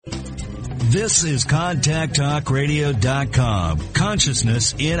This is ContactTalkRadio.com.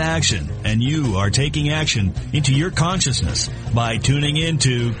 Consciousness in action. And you are taking action into your consciousness by tuning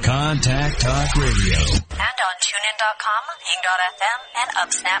into Contact Talk Radio. And on TuneIn.com, Hing.fm, and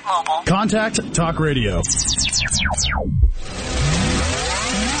UpSnap Mobile. Contact Talk Radio.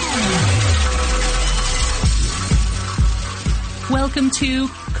 Welcome to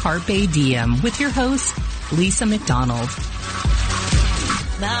Carpe Diem with your host, Lisa McDonald.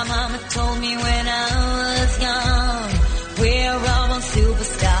 My mama told me when I was young, we're all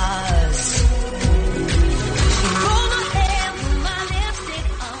superstars. She rolled my hair with my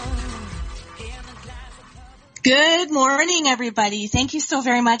lipstick on. Good morning, everybody. Thank you so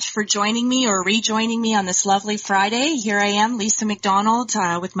very much for joining me or rejoining me on this lovely Friday. Here I am, Lisa McDonald,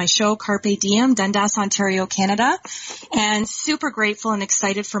 with my show Carpe Diem, Dundas, Ontario, Canada. And super grateful and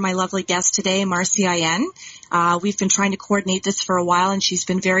excited for my lovely guest today, Marcy Ayen. We've been trying to coordinate this for a while, and she's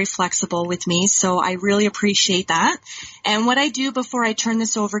been very flexible with me, so I really appreciate that. And what I do before I turn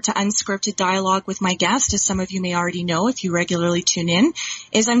this over to unscripted dialogue with my guest, as some of you may already know if you regularly tune in,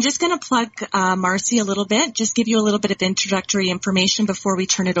 is I'm just going to plug Marcy a little bit, just give you a little bit of introductory information before we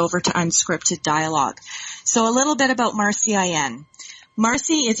turn it over to unscripted dialogue. So a little bit about Marcy Ayen.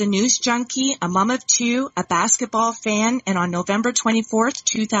 Marcy is a news junkie, a mom of two, a basketball fan, and on November 24th,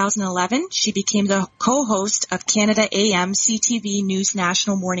 2011, she became the co-host of Canada AM CTV News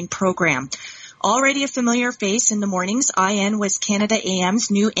National Morning Program. Already a familiar face in the mornings, Ayen was Canada AM's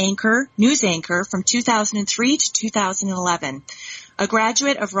news anchor from 2003 to 2011. A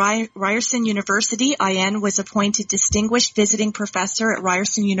graduate of Ryerson University, Ayen was appointed Distinguished Visiting Professor at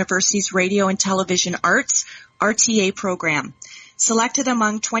Ryerson University's Radio and Television Arts, RTA program. Selected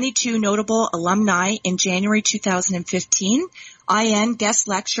among 22 notable alumni in January 2015, Ayen guest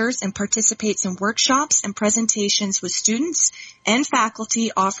lectures and participates in workshops and presentations with students and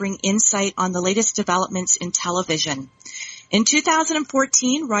faculty offering insight on the latest developments in television. In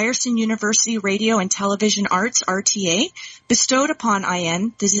 2014, Ryerson University Radio and Television Arts, RTA, bestowed upon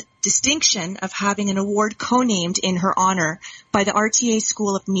Ayen the distinction of having an award co-named in her honor by the RTA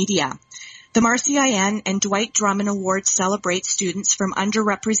School of Media. The Marcy Ayen and Dwight Drummond Awards celebrate students from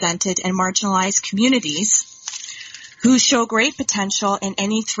underrepresented and marginalized communities who show great potential in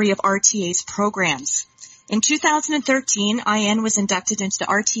any three of RTA's programs. In 2013, Ayen was inducted into the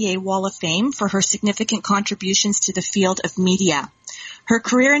RTA Wall of Fame for her significant contributions to the field of media. Her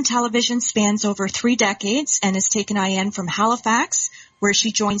career in television spans over 3 decades and has taken Ayen from Halifax, where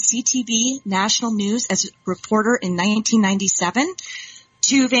she joined CTV National News as a reporter in 1997,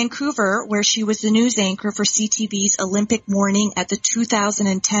 to Vancouver, where she was the news anchor for CTV's Olympic Morning at the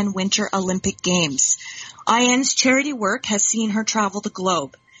 2010 Winter Olympic Games. Ayen's charity work has seen her travel the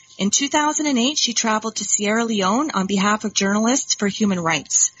globe. In 2008, she traveled to Sierra Leone on behalf of Journalists for Human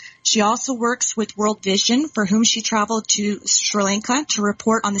Rights. She also works with World Vision, for whom she traveled to Sri Lanka to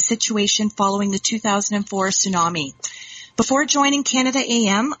report on the situation following the 2004 tsunami. Before joining Canada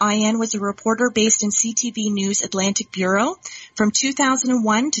AM, Ayen was a reporter based in CTV News Atlantic Bureau from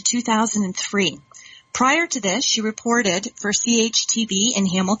 2001 to 2003. Prior to this, she reported for CHCH-TV in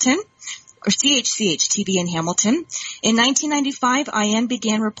Hamilton. In 1995, Ayen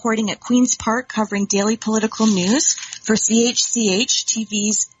began reporting at Queen's Park, covering daily political news for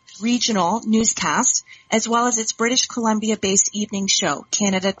CHCH-TV's regional newscast, as well as its British Columbia-based evening show,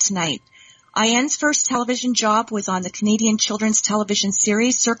 Canada Tonight. Ayen's first television job was on the Canadian children's television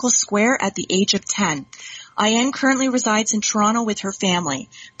series Circle Square at the age of 10. Ayen currently resides in Toronto with her family.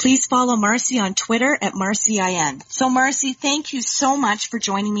 Please follow Marcy on Twitter at Marcy Ayen. So Marcy, thank you so much for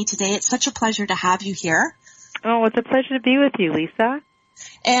joining me today. It's such a pleasure to have you here. Oh, it's a pleasure to be with you, Lisa.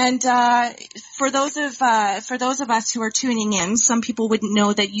 And for those of us who are tuning in, some people wouldn't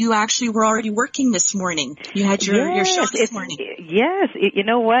know that you actually were already working this morning. You had your show this morning. Yes, you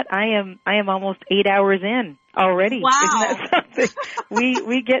know what? I am almost 8 hours in already. Wow. Isn't that something?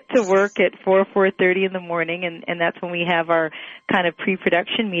 we get to work at 4:30 in the morning, and that's when we have our kind of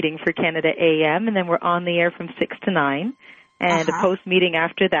pre-production meeting for Canada AM, and then we're on the air from 6 to 9. And a post meeting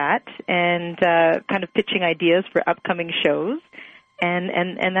after that, and kind of pitching ideas for upcoming shows.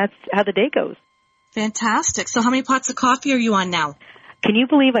 And that's how the day goes. Fantastic. So how many pots of coffee are you on now? Can you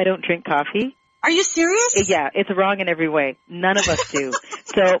believe I don't drink coffee? Are you serious? Yeah, it's wrong in every way. None of us do.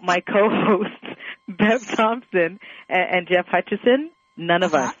 So my co-hosts, Bev Thompson and Jeff Hutchison, none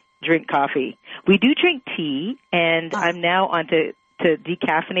of us drink coffee. We do drink tea, and I'm now onto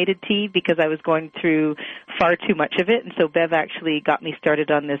decaffeinated tea because I was going through far too much of it, and so Bev actually got me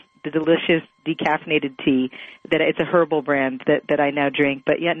started on the delicious decaffeinated tea. That it's a herbal brand that I now drink,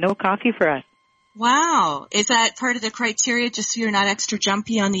 but yeah, no coffee for us. Wow. Is that part of the criteria just so you're not extra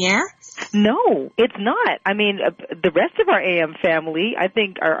jumpy on the air? No, it's not. I mean, the rest of our AM family, I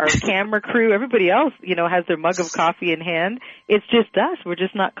think our camera crew, everybody else, has their mug of coffee in hand. It's just us. We're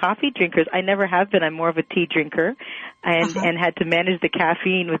just not coffee drinkers. I never have been. I'm more of a tea drinker and had to manage the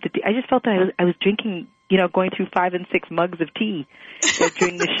caffeine with the tea. I just felt that I was drinking, going through 5 and 6 mugs of tea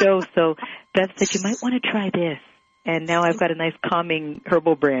during the show. So Beth said, you might want to try this. And now I've got a nice calming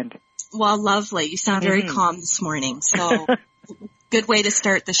herbal brand. Well, lovely. You sound very calm this morning. So good way to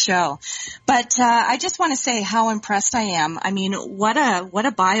start the show. But I just want to say how impressed I am. I mean, what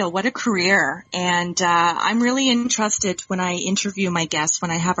a bio, what a career. And I'm really interested when I interview my guests, when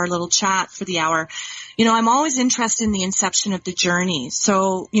I have our little chat for the hour. I'm always interested in the inception of the journey.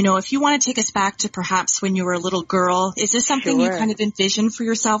 So, if you want to take us back to perhaps when you were a little girl, is this something you kind of envisioned for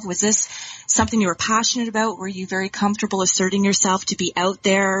yourself? Was this something you were passionate about? Were you very comfortable asserting yourself to be out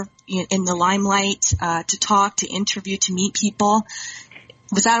there in the limelight, to talk, to interview, to meet people?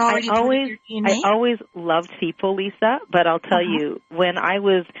 Was that already part of your DNA? I always loved people, Lisa, but I'll tell you, when I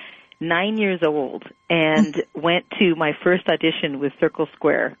was 9 years old and went to my first audition with Circle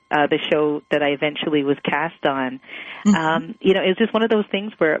Square, the show that I eventually was cast on, it was just one of those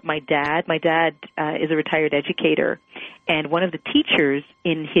things where my dad is a retired educator, and one of the teachers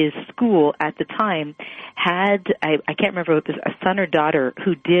in his school at the time had, I can't remember if it was a son or daughter,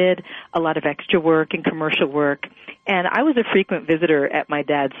 who did a lot of extra work and commercial work. And I was a frequent visitor at my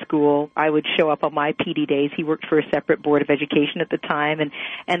dad's school. I would show up on my PD days. He worked for a separate board of education at the time,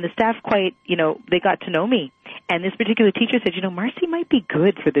 and the staff quite, they got to know me. And this particular teacher said, Marcy might be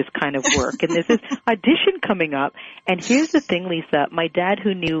good for this kind of work, and there's this audition coming up. And here's the thing, Lisa, my dad,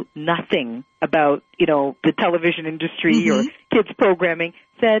 who knew nothing about, the television industry or kids programming,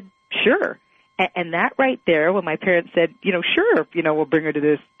 said, sure. And that right there, when my parents said, sure, we'll bring her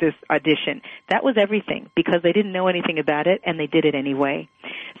to this audition, that was everything, because they didn't know anything about it, and they did it anyway.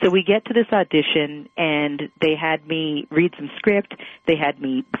 So we get to this audition, and they had me read some script, they had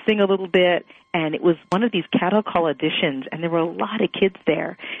me sing a little bit, and it was one of these cattle call auditions, and there were a lot of kids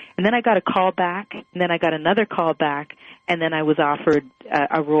there. And then I got a call back, and then I got another call back, and then I was offered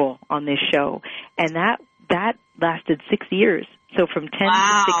a role on this show. And that lasted 6 years. So from 10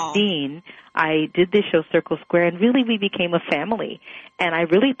 to 16, I did this show, Circle Square, and really we became a family. And I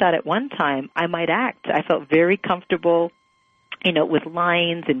really thought at one time I might act. I felt very comfortable, with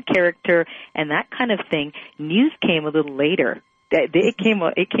lines and character and that kind of thing. News came a little later. It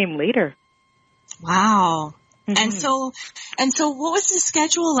came later. Wow. And so what was the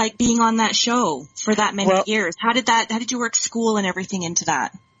schedule like being on that show for that many years? How did you work school and everything into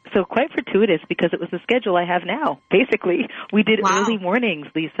that? So quite fortuitous, because it was the schedule I have now. Basically, we did early mornings,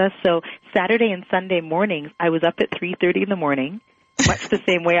 Lisa. So Saturday and Sunday mornings, I was up at 3:30 in the morning, much the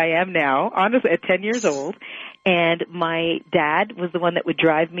same way I am now, honestly, at 10 years old. And my dad was the one that would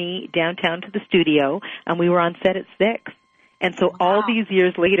drive me downtown to the studio, and we were on set at 6. And so all these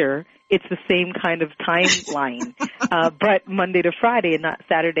years later, it's the same kind of timeline, but Monday to Friday and not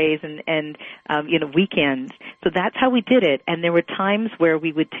Saturdays and weekends. So that's how we did it. And there were times where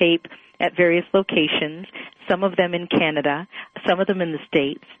we would tape at various locations, some of them in Canada, some of them in the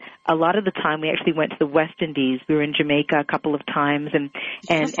States. A lot of the time we actually went to the West Indies. We were in Jamaica a couple of times and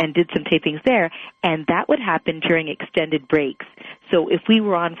did some tapings there. And that would happen during extended breaks. So if we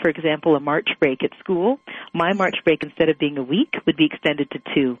were on, for example, a March break at school, my March break, instead of being a week, would be extended to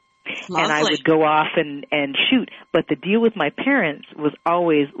 2. Lovely. And I would go off and shoot. But the deal with my parents was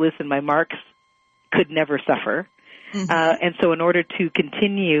always, listen, my marks could never suffer. And so in order to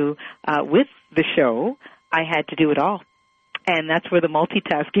continue with the show, I had to do it all. And that's where the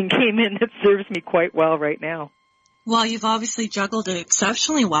multitasking came in. It serves me quite well right now. Well, you've obviously juggled it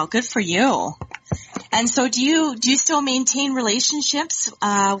exceptionally well. Good for you. And so do you still maintain relationships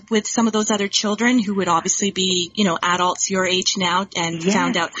with some of those other children who would obviously be, adults your age now and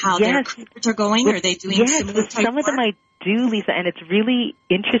found out how their careers are going? Are they doing similar type some of them I do, Lisa, and it's really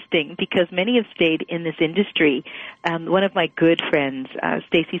interesting because many have stayed in this industry. One of my good friends,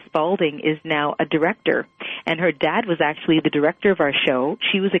 Stacey Spalding, is now a director, and her dad was actually the director of our show.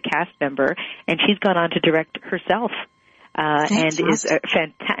 She was a cast member, and she's gone on to direct herself. And does a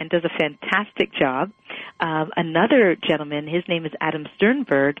fantastic job. Another gentleman, his name is Adam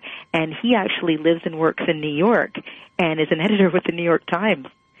Sternberg, and he actually lives and works in New York and is an editor with the New York Times.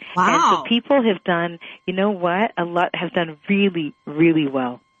 Wow. And so people have done, a lot have done really, really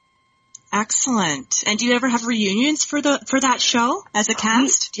well. Excellent. And do you ever have reunions for that show as a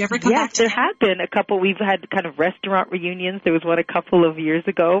cast? Do you ever come back to there have been a couple. We've had kind of restaurant reunions. There was one a couple of years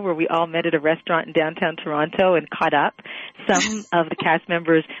ago where we all met at a restaurant in downtown Toronto and caught up. Some of the cast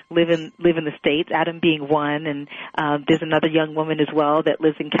members live in the States, Adam being one, and there's another young woman as well that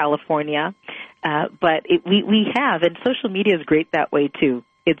lives in California. But we have, and social media is great that way too.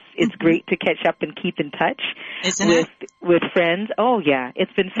 It's great to catch up and keep in touch with friends. Oh yeah,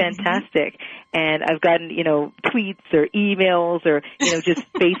 it's been fantastic. And I've gotten, tweets or emails or, just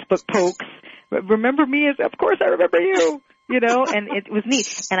Facebook pokes. Remember me? Of course I remember you, and it was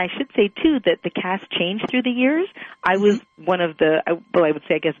neat. And I should say too that the cast changed through the years. I was one of the, I would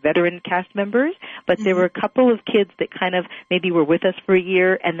say, I guess, veteran cast members, but there were a couple of kids that kind of maybe were with us for a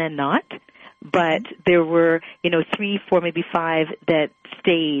year and then not. But there were, 3, 4, maybe 5 that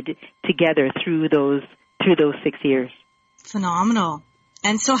stayed together through those 6 years. Phenomenal.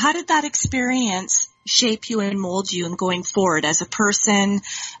 And so how did that experience shape you and mold you in going forward as a person,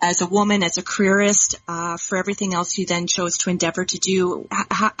 as a woman, as a careerist, for everything else you then chose to endeavor to do?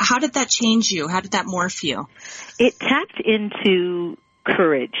 How did that change you? How did that morph you? It tapped into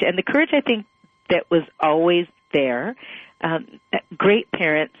courage. And the courage, I think, that was always there. Great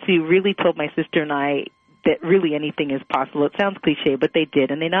parents who really told my sister and I that really anything is possible. It sounds cliche, but they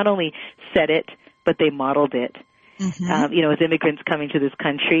did. And they not only said it, but they modeled it. As immigrants coming to this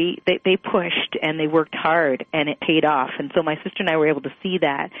country, they pushed and they worked hard and it paid off. And so my sister and I were able to see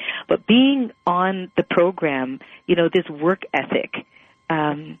that. But being on the program, this work ethic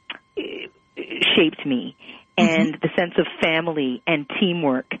shaped me. And the sense of family and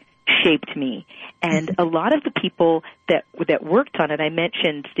teamwork shaped me. And a lot of the people that worked on it, I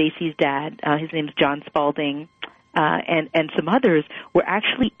mentioned Stacy's dad, his name's John Spalding, and some others were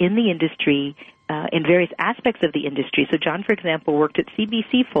actually in the industry, in various aspects of the industry. So John, for example, worked at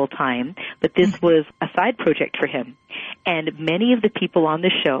CBC full time, but this was a side project for him. And many of the people on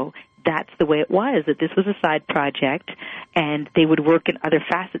the show, that's the way it was, that this was a side project, and they would work in other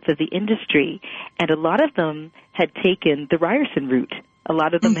facets of the industry. And a lot of them had taken the Ryerson route. A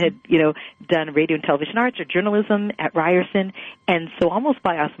lot of them had, done radio and television arts or journalism at Ryerson. And so almost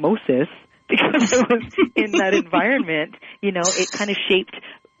by osmosis, because I was in that environment, it kind of shaped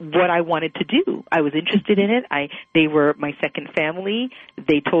what I wanted to do. I was interested in it. They were my second family.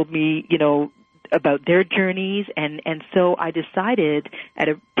 They told me, about their journeys. And so I decided at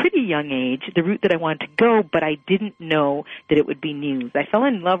a pretty young age the route that I wanted to go, but I didn't know that it would be news. I fell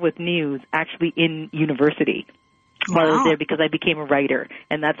in love with news actually in university. While I was there, because I became a writer,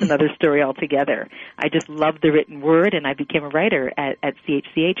 and that's another story altogether. I just loved the written word, and I became a writer at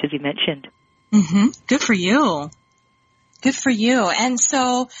CHCH, as you mentioned. Good for you. Good for you. And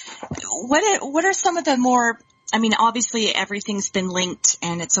so what are some of the more, obviously everything's been linked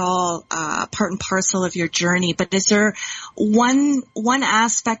and it's all part and parcel of your journey, but is there one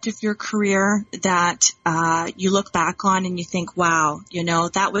aspect of your career that you look back on and you think, wow,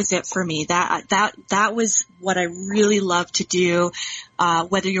 that was it for me. That was what I really love to do.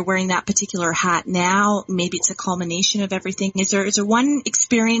 Whether you're wearing that particular hat now, maybe it's a culmination of everything. Is there one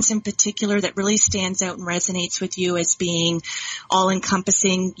experience in particular that really stands out and resonates with you as being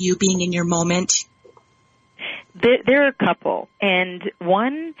all-encompassing, you being in your moment? There are a couple, and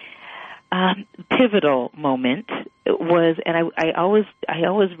one pivotal moment was, and I always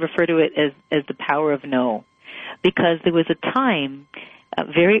refer to it as the power of no, because there was a time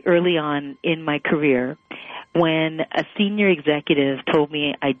very early on in my career when a senior executive told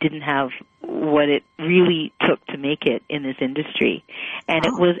me I didn't have what it really took to make it in this industry. And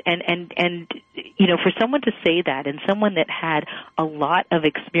it was, and for someone to say that, and someone that had a lot of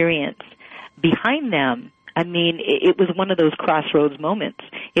experience behind them, it was one of those crossroads moments.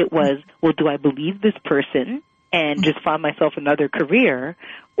 It was, well, do I believe this person and just find myself another career,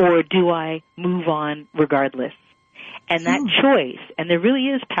 or do I move on regardless? And that choice, and there really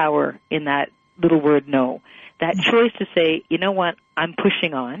is power in that little word no, that choice to say, you know what, I'm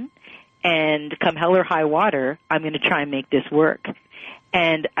pushing on, and come hell or high water, I'm going to try and make this work.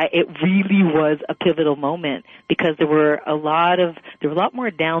 And it really was a pivotal moment, because there were a lot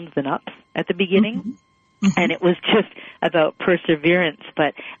more downs than ups at the beginning. And it was just about perseverance.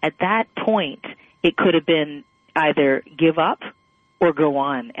 But at that point, it could have been either give up or go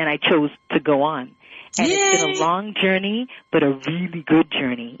on. And I chose to go on. And it's been a long journey, but a really good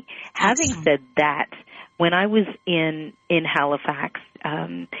journey. Having said that, when I was in Halifax,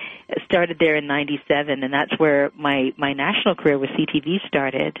 started there in 97, and that's where my national career with CTV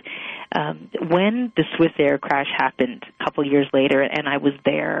started. When the Swiss Air crash happened a couple years later, and I was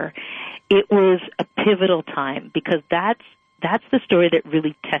there, it was a pivotal time, because that's that's the story that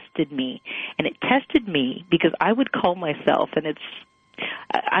really tested me. And it tested me because I would call myself, and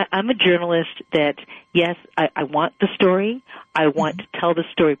I'm a journalist that, yes, I want the story. I want to tell the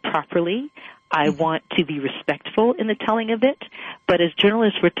story properly. I want to be respectful in the telling of it. But as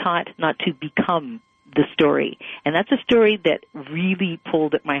journalists, we're taught not to become the story. And that's a story that really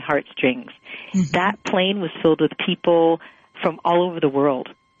pulled at my heartstrings. That plane was filled with people from all over the world.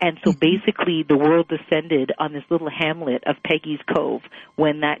 And so basically the world descended on this little hamlet of Peggy's Cove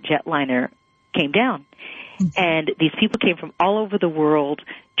when that jetliner came down. And these people came from all over the world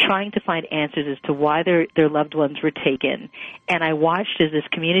trying to find answers as to why their loved ones were taken. And I watched as this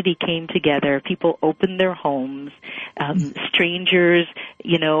community came together. People opened their homes, strangers,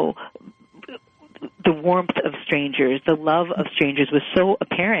 you know, the warmth of strangers, the love of strangers was so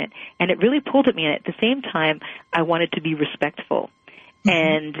apparent. And it really pulled at me. And at the same time, I wanted to be respectful.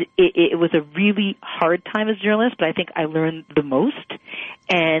 And it was a really hard time as a journalist, but I think I learned the most.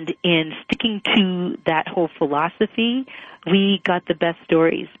 And in sticking to that whole philosophy, we got the best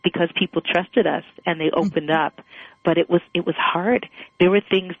stories because people trusted us and they opened up. But it was hard. There were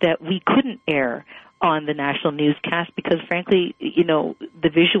things that we couldn't air on the national newscast because, frankly, you know, the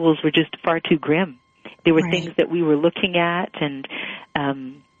visuals were just far too grim. There were things that we were looking at and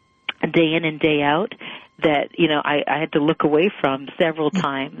day in and day out that, you know, I had to look away from several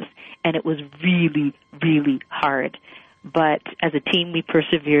times, and it was really, really hard. But as a team, we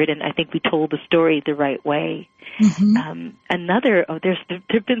persevered, and I think we told the story the right way. There've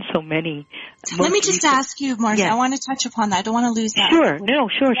been so many. Let me just ask you, Marcia, I want to touch upon that. I don't want to lose that. Sure,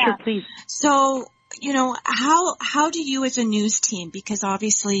 please. So, you know, how do you as a news team, because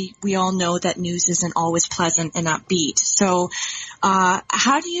obviously we all know that news isn't always pleasant and upbeat. So,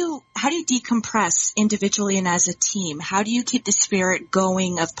 how do you decompress individually and as a team? How do you keep the spirit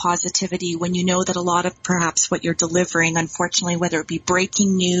going of positivity when you know that a lot of perhaps what you're delivering, unfortunately, whether it be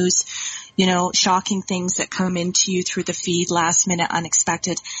breaking news, you know, shocking things that come into you through the feed, last minute,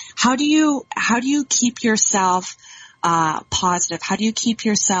 unexpected. How do you keep yourself positive? How do you keep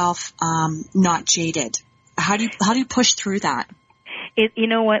yourself not jaded? How do you push through that? You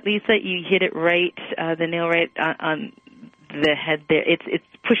know what, Lisa, you hit it right, the nail right on the head there. It's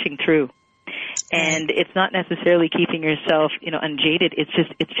pushing through, and it's not necessarily keeping yourself, you know, unjaded. It's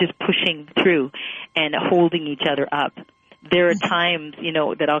just pushing through and holding each other up. There are times, you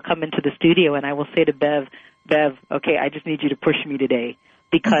know, that I'll come into the studio and I will say to Bev, okay, I just need you to push me today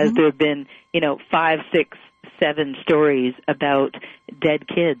because there have been, you know, 5, 6, 7 stories about dead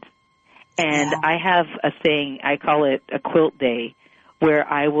kids. And I have a saying, I call it a quilt day, where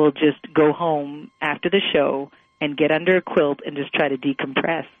I will just go home after the show and get under a quilt and just try to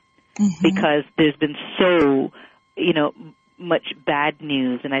decompress because there's been so, you know, much bad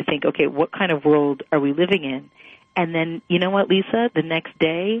news. And I think, okay, what kind of world are we living in? And then, you know what, Lisa, the next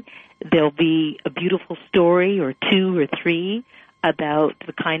day there'll be a beautiful story or 2 or 3 about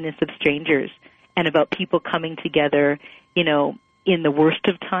the kindness of strangers and about people coming together, you know, in the worst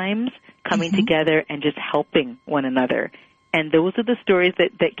of times, coming together and just helping one another. And those are the stories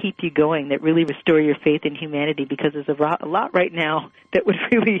that keep you going, that really restore your faith in humanity, because there's a lot right now that would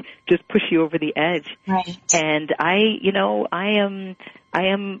really just push you over the edge. Right. And I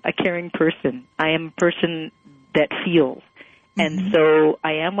am a caring person. I am a person that feels. And so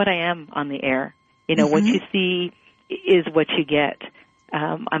I am what I am on the air. You know, what you see is what you get.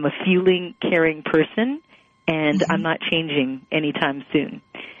 I'm a feeling, caring person, and I'm not changing anytime soon.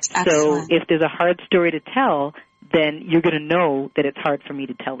 Excellent. So if there's a hard story to tell, then you're going to know that it's hard for me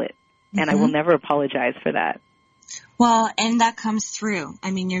to tell it. And I will never apologize for that. Well, and that comes through.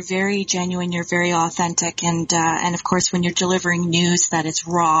 I mean, you're very genuine, you're very authentic, and of course when you're delivering news that is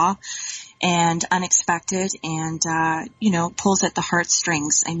raw and unexpected and, you know, pulls at the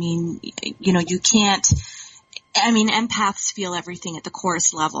heartstrings. I mean, you know, you can't, I mean, empaths feel everything at the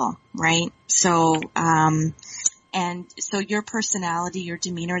chorus level, right? So, and so your personality, your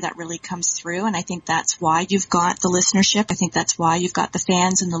demeanor, that really comes through. And I think that's why you've got the listenership. I think that's why you've got the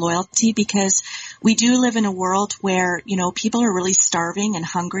fans and the loyalty, because we do live in a world where, you know, people are really starving and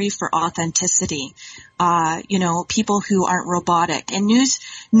hungry for authenticity. You know, people who aren't robotic. And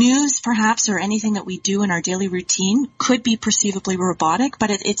news perhaps, or anything that we do in our daily routine could be perceivably robotic, but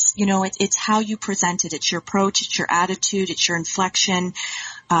it's, you know, it's how you present it. It's your approach. It's your attitude. It's your inflection.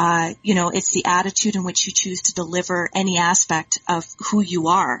 You know, it's the attitude in which you choose to deliver any aspect of who you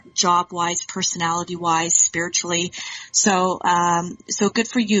are, job-wise, personality-wise, spiritually. So good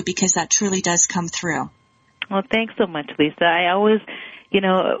for you, because that truly does come through. Well, thanks so much, Lisa. I always, you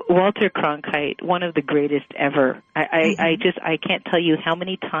know, Walter Cronkite, one of the greatest ever. I can't tell you how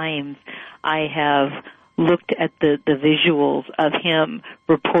many times I have looked at the visuals of him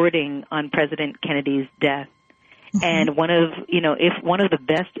reporting on President Kennedy's death. And if one of the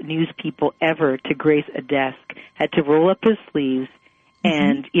best news people ever to grace a desk had to roll up his sleeves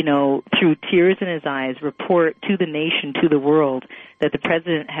and, through tears in his eyes, report to the nation, to the world, that the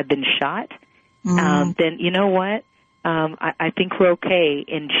president had been shot, then you know what? I think we're okay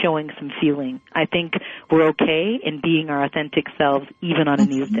in showing some feeling. I think we're okay in being our authentic selves, even on a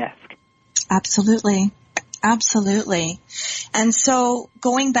news desk. Absolutely. Absolutely. And so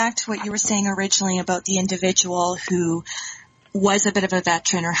going back to what you were saying originally about the individual who was a bit of a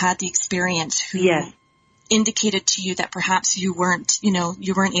veteran or had the experience, who indicated to you that perhaps you weren't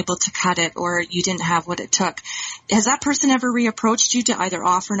able to cut it, or you didn't have what it took. Has that person ever reapproached you to either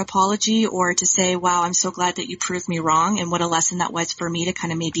offer an apology or to say, wow, I'm so glad that you proved me wrong, and what a lesson that was for me to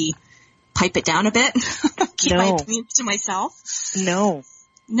kind of maybe pipe it down a bit, keep my opinions to myself? No,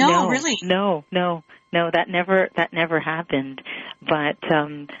 really? No, that never happened. But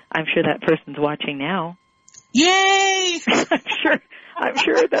I'm sure that person's watching now. Yay! I'm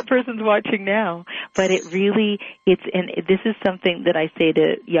sure that person's watching now. But this is something that I say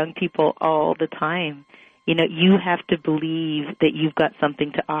to young people all the time. You have to believe that you've got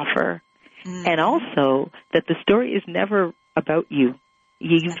something to offer. And also that the story is never about you.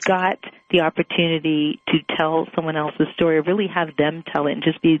 You've got the opportunity to tell someone else's story, or really have them tell it and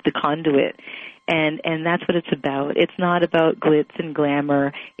just be the conduit. And that's what it's about. It's not about glitz and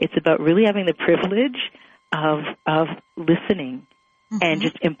glamour. It's about really having the privilege of listening and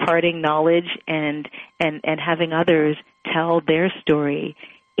just imparting knowledge and having others tell their story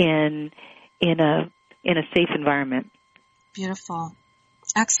in a safe environment. Beautiful.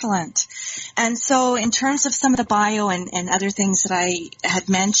 Excellent. And so in terms of some of the bio and other things that I had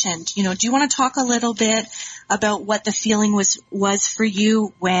mentioned, do you want to talk a little bit about what the feeling was for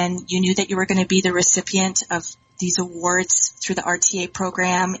you when you knew that you were going to be the recipient of these awards through the RTA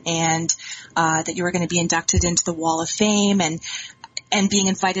program, and that you were going to be inducted into the Wall of Fame, and being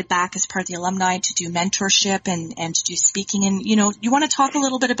invited back as part of the alumni to do mentorship and to do speaking? And, you want to talk a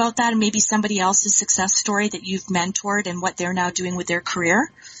little bit about that and maybe somebody else's success story that you've mentored and what they're now doing with their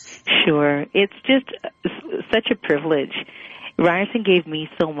career? Sure. It's just such a privilege. Ryerson gave me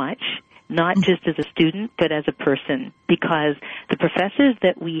so much, not just as a student, but as a person, because the professors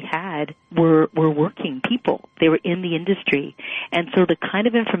that we had were working people. They were in the industry. And so the kind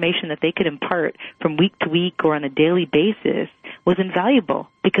of information that they could impart from week to week or on a daily basis was invaluable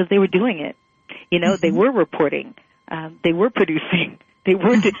because they were doing it. They were reporting. They were producing. They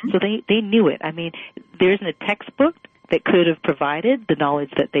were so they knew it. I mean, there isn't a textbook that could have provided the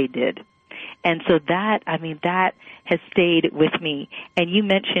knowledge that they did. And so that has stayed with me. And you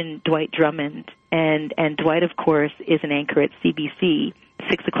mentioned Dwight Drummond, and Dwight, of course, is an anchor at CBC,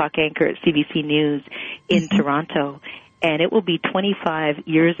 6 o'clock anchor at CBC News in Toronto. And it will be 25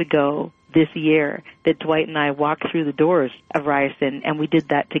 years ago this year that Dwight and I walked through the doors of Ryerson, and we did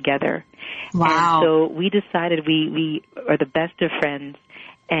that together. Wow. And so we decided we are the best of friends,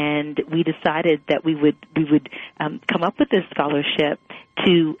 and we decided that we would come up with this scholarship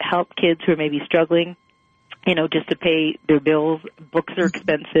to help kids who are maybe struggling, just to pay their bills. Books are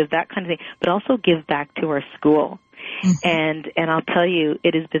expensive, that kind of thing, but also give back to our school. And I'll tell you,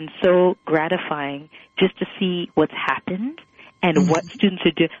 it has been so gratifying just to see what's happened and what students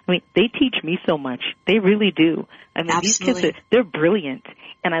are doing. I mean, they teach me so much. They really do. I mean, Absolutely. These kids they're brilliant.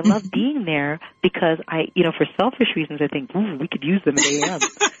 And I love being there because for selfish reasons, I think, ooh, we could use them at AM.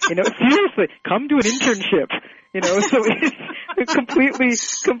 Seriously, come to an internship. So it's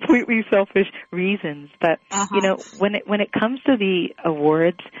completely selfish reasons. But, when it comes to the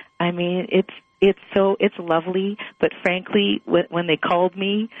awards, I mean, it's lovely. But frankly, when they called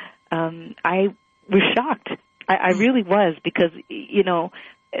me, I was shocked. I really was, because,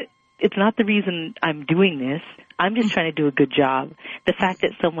 it's not the reason I'm doing this. I'm just trying to do a good job. The fact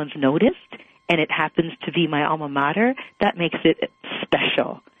that someone's noticed and it happens to be my alma mater, that makes it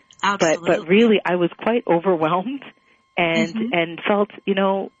special. Absolutely. But really, I was quite overwhelmed and felt,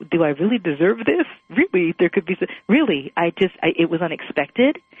 do I really deserve this? Really, there could be really. It was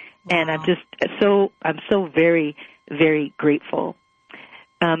unexpected, and I'm so very, very grateful.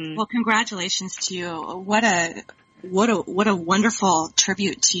 Well, congratulations to you. What a wonderful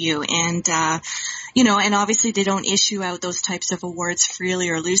tribute to you. And, and obviously they don't issue out those types of awards freely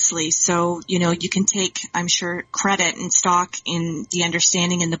or loosely. So, you can take, I'm sure, credit and stock in the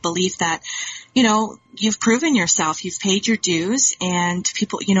understanding and the belief that, you've proven yourself. You've paid your dues, and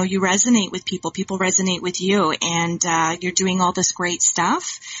people, you resonate with people. People resonate with you, and you're doing all this great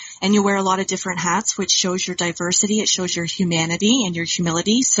stuff. And you wear a lot of different hats, which shows your diversity. It shows your humanity and your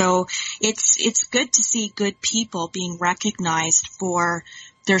humility. So it's good to see good people being recognized for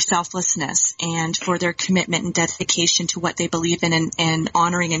their selflessness and for their commitment and dedication to what they believe in, and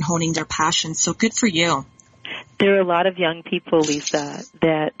honoring and honing their passions. So good for you. There are a lot of young people, Lisa,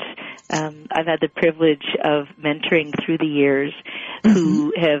 that I've had the privilege of mentoring through the years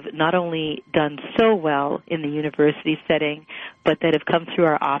who have not only done so well in the university setting, but that have come through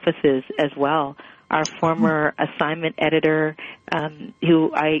our offices as well. Our former assignment editor,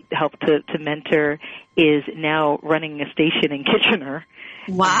 who I helped to mentor, is now running a station in Kitchener.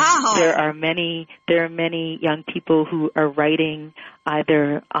 Wow. There are many young people who are writing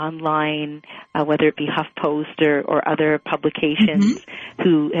either online, whether it be HuffPost or other publications,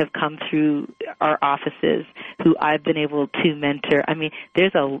 who have come through our offices, who I've been able to mentor. I mean,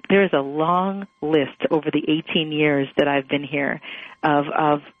 there's a long list over the 18 years that I've been here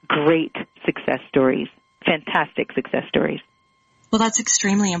of great success stories, fantastic success stories. Well, that's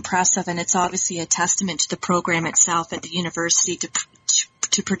extremely impressive, and it's obviously a testament to the program itself at the university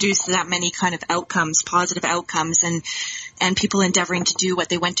to produce that many kind of outcomes, positive outcomes, and people endeavoring to do what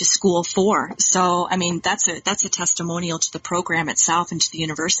they went to school for. So, I mean, that's a testimonial to the program itself and to the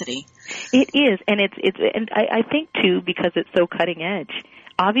university. It is, and and I think too, because it's so cutting edge.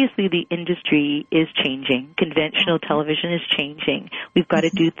 Obviously, the industry is changing. Conventional television is changing. We've got to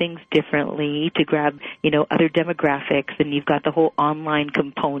do things differently to grab, other demographics, and you've got the whole online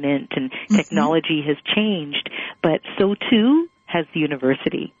component, and technology has changed, but so too has the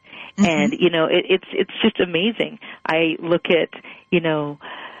university. And, it's just amazing. I look at,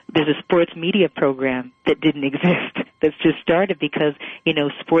 there's a sports media program that didn't exist that's just started because,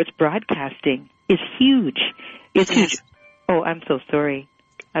 sports broadcasting is huge. It's huge. Oh, I'm so sorry.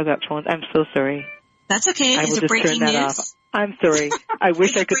 I've got phones. I'm so sorry. That's okay. I will Is it just breaking turn that news? off. I'm sorry. I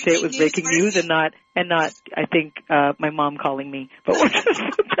wish I could say it was breaking news and not, I think, my mom calling me. But we'll just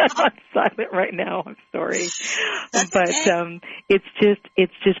put that on silent right now. I'm sorry. But okay.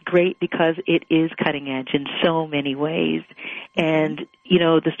 It's just great because it is cutting edge in so many ways. And,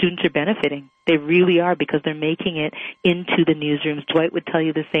 the students are benefiting. They really are, because they're making it into the newsrooms. Dwight would tell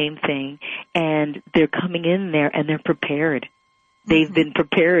you the same thing. And they're coming in there and they're prepared. They've been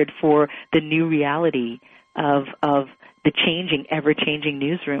prepared for the new reality of the changing, ever-changing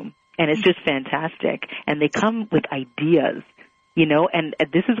newsroom. And it's just fantastic. And they come with ideas, and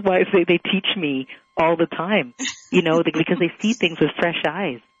this is why they teach me all the time, because they see things with fresh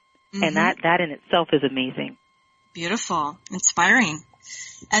eyes. And that in itself is amazing. Beautiful. Inspiring.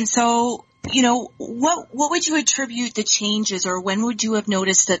 And so, what would you attribute the changes, or when would you have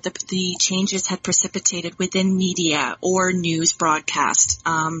noticed that the changes had precipitated within media or news broadcast?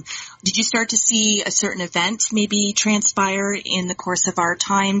 Did you start to see a certain event maybe transpire in the course of our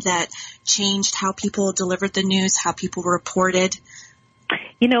time that changed how people delivered the news, how people reported?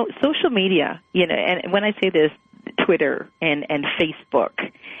 Social media, and when I say this, Twitter and Facebook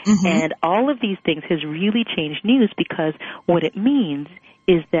and all of these things has really changed news, because what it means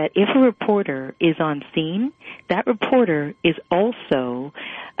is that if a reporter is on scene, that reporter is also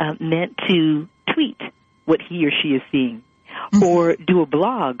meant to tweet what he or she is seeing or do a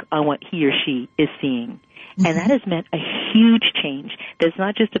blog on what he or she is seeing. And that has meant a huge change. That's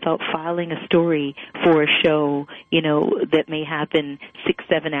not just about filing a story for a show, that may happen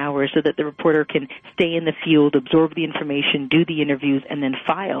 6-7 hours so that the reporter can stay in the field, absorb the information, do the interviews, and then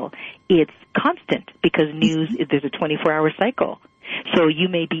file. It's constant, because news, there's a 24-hour cycle. So you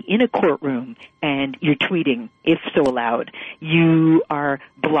may be in a courtroom and you're tweeting, if so allowed. You are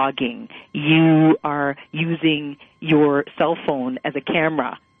blogging. You are using your cell phone as a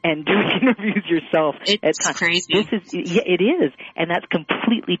camera and doing interviews yourself. It's crazy. It is. And that's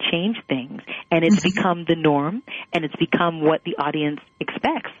completely changed things. And it's become the norm, and it's become what the audience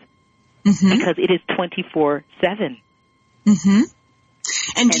expects. Because it is 24/7.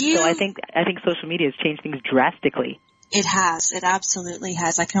 And so I think social media has changed things drastically. It has. It absolutely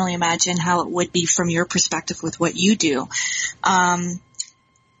has. I can only imagine how it would be from your perspective with what you do. How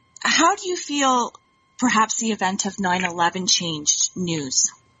do you feel perhaps the event of 9/11 changed news?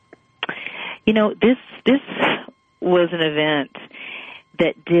 This was an event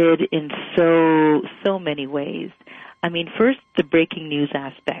that did in so many ways. I mean, first, the breaking news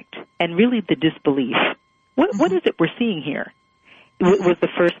aspect, and really the disbelief. What is it we're seeing here? Was the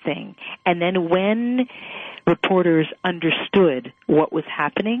first thing. And then when reporters understood what was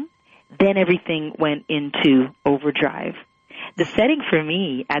happening, then everything went into overdrive. the setting for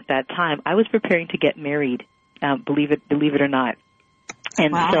me at that time, I was preparing to get married, believe it or not.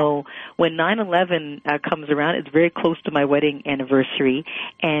 And so when 9/11 comes around, it's very close to my wedding anniversary,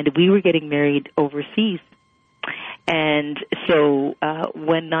 and we were getting married overseas. And so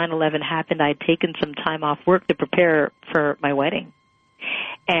when 9/11 happened, I'd taken some time off work to prepare for my wedding.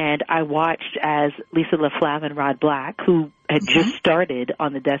 And I watched as Lisa LaFlamme and Rod Black, who had just started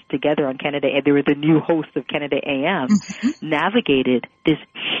on the desk together on Canada, and they were the new hosts of Canada AM, navigated this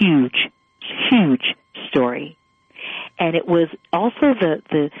huge story. And it was also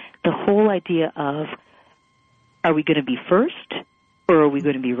the whole idea of, are we going to be first or are we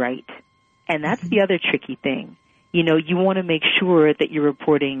going to be right? And that's the other tricky thing. You know, you want to make sure that you're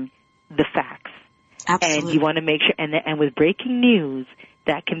reporting the facts. Absolutely. And you want to make sure, and with breaking news,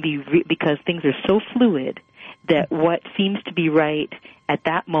 that can be, because things are so fluid that what seems to be right at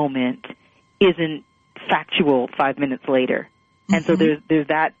that moment isn't factual 5 minutes later. And so there's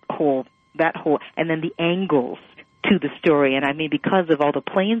that whole, and then the angles to the story. And I mean, because of all the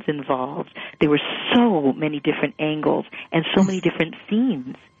planes involved, there were so many different angles and so many different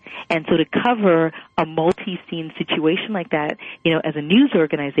scenes. And so to cover a multi-scene situation like that, you know, as a news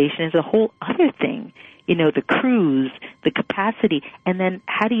organization is a whole other thing. You know, the crews, the capacity, and then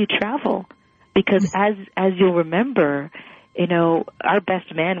how do you travel? Because as you'll remember, you know, our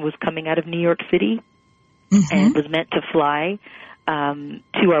best man was coming out of New York City and was meant to fly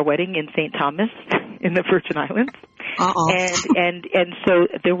to our wedding in St. Thomas in the Virgin Islands. And so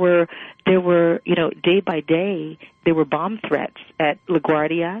there were, you know, day by day, there were bomb threats at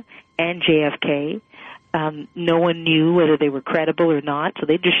LaGuardia and JFK. No one knew whether they were credible or not, so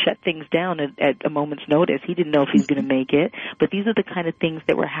they just shut things down at a moment's notice. He didn't know if he was going to make it, but these are the kind of things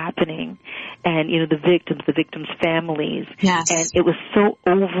that were happening. And, you know, the victims' families. Yes. And it was so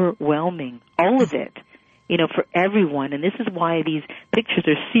overwhelming, all of it, you know, for everyone. And this is why these pictures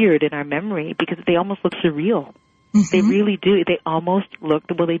are seared in our memory, because they almost look surreal. They really do. They almost look,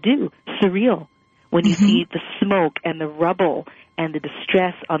 well, they do, surreal. When you see the smoke and the rubble and the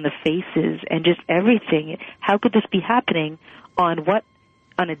distress on the faces and just everything. How could this be happening on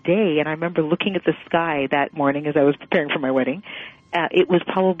a day? And I remember looking at the sky that morning as I was preparing for my wedding. It was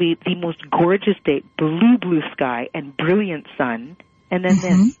probably the most gorgeous day, blue sky and brilliant sun. And then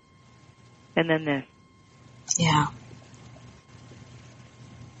this. And then this. Yeah.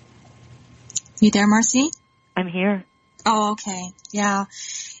 You there, Marcy? I'm here. Oh, okay. Yeah.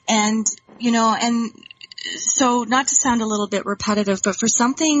 And, you know, and so not to sound a little bit repetitive, but for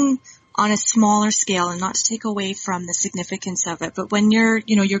something on a smaller scale, and not to take away from the significance of it, but when you're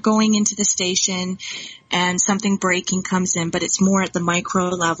going into the station and something breaking comes in, but it's more at the micro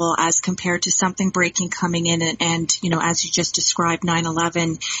level as compared to something breaking coming in and you know, as you just described,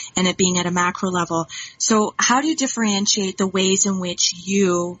 9/11 and it being at a macro level. So how do you differentiate the ways in which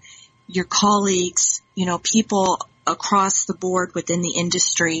your colleagues, you know, people across the board within the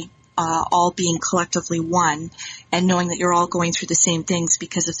industry, all being collectively one, and knowing that you're all going through the same things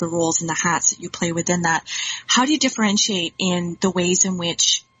because of the roles and the hats that you play within that? How do you differentiate in the ways in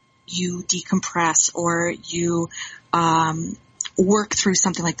which you decompress or you work through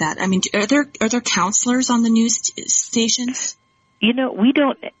something like that? I mean, are there counselors on the news stations? You know, we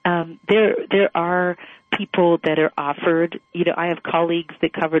don't. There are people that are offered. You know, I have colleagues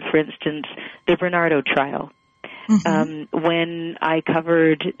that covered, for instance, the Bernardo trial. When I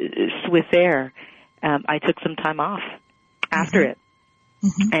covered Swiss Air, I took some time off after it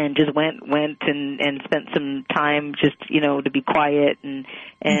and just went and spent some time just, you know, to be quiet and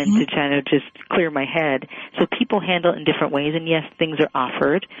to kind of just clear my head. So people handle it in different ways, and yes, things are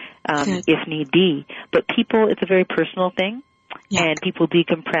offered if need be. But people, it's a very personal thing, and people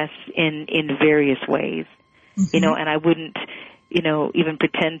decompress in various ways. You know, and I wouldn't, you know, even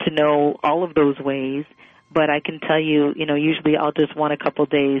pretend to know all of those ways. But I can tell you, you know, usually I'll just want a couple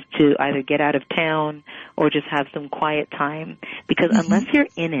days to either get out of town or just have some quiet time. Because unless you're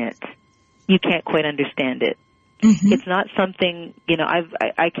in it, you can't quite understand it. It's not something, you know,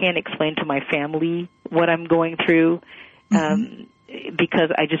 I can't explain to my family what I'm going through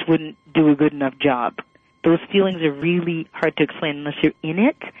because I just wouldn't do a good enough job. Those feelings are really hard to explain unless you're in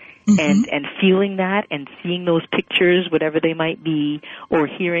it. And feeling that and seeing those pictures, whatever they might be, or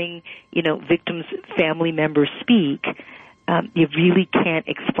hearing, you know, victims' family members speak, you really can't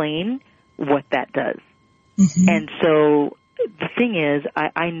explain what that does. And so the thing is,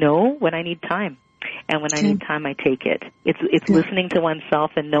 I know when I need time. And when I need time, I take it. It's listening to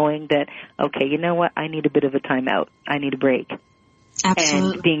oneself and knowing that, okay, you know what, I need a bit of a time out. I need a break.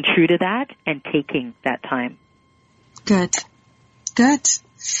 Absolutely. And being true to that and taking that time. Good.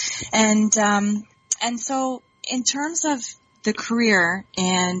 And so in terms of the career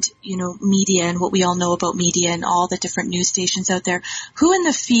and, media and what we all know about media and all the different news stations out there, who in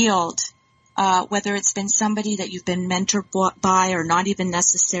the field, whether it's been somebody that you've been mentored by or not even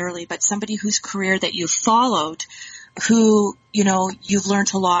necessarily, but somebody whose career that you've followed, who, you've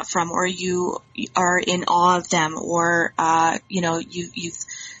learned a lot from, or you are in awe of them, or,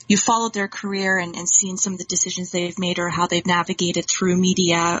 you've followed their career and seen some of the decisions they've made or how they've navigated through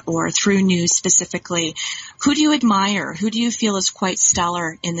media or through news specifically. Who do you admire? Who do you feel is quite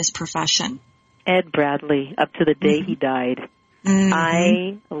stellar in this profession? Ed Bradley, up to the day he died.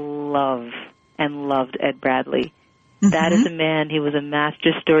 I love and loved Ed Bradley. That is a man, he was a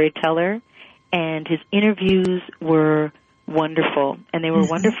master storyteller, and his interviews were wonderful. And they were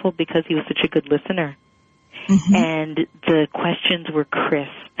wonderful because he was such a good listener. And the questions were crisp.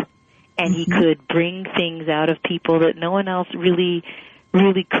 And he could bring things out of people that no one else really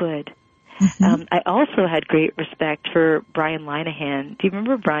could. I also had great respect for Brian Linehan. Do you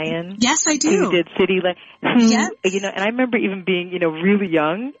remember Brian? Yes, I do. Who did City Lights? And I remember even being, really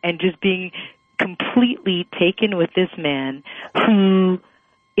young and just being completely taken with this man who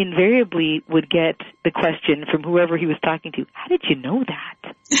invariably would get the question from whoever he was talking to, how did you know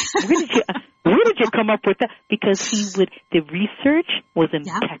that? Where did you come up with that? Because the research was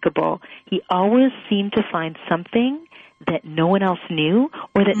impeccable. He always seemed to find something that no one else knew,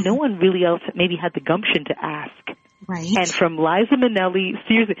 or that no one really else maybe had the gumption to ask. Right. And from Liza Minnelli,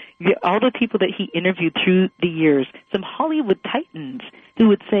 seriously, all the people that he interviewed through the years, some Hollywood titans who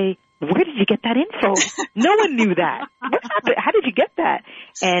would say, where did you get that info? No one knew that. What happened? How did you get that?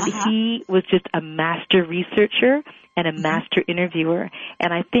 And he was just a master researcher and a master interviewer.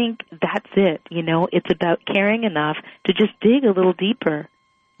 And I think that's it. It's about caring enough to just dig a little deeper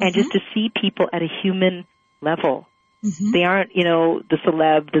and just to see people at a human level. They aren't, the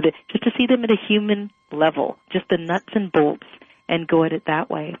celeb, just to see them at a human level, just the nuts and bolts, and go at it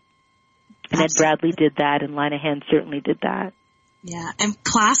that way. And Ed Bradley did that, and Linehan certainly did that. Yeah, and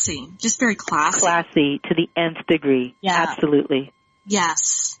classy, just very classy. Classy to the nth degree. Yeah. Absolutely.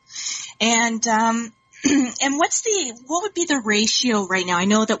 Yes. And and what would be the ratio right now? I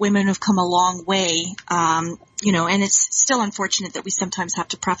know that women have come a long way, and it's still unfortunate that we sometimes have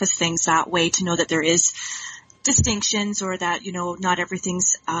to preface things that way to know that there is distinctions, or that, not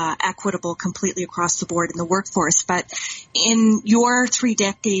everything's equitable completely across the board in the workforce. But in your 3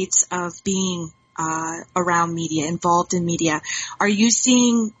 decades of being around media, involved in media, are you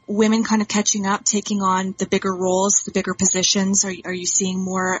seeing women kind of catching up, taking on the bigger roles, the bigger positions? Are you seeing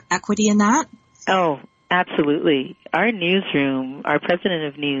more equity in that? Oh, absolutely. Our newsroom, our president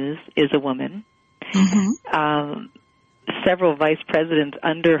of news is a woman. Several vice presidents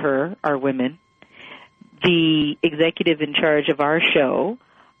under her are women. The executive in charge of our show,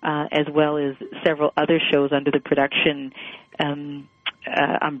 as well as several other shows under the production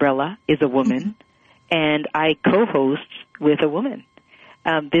umbrella, is a woman, and I co-host with a woman.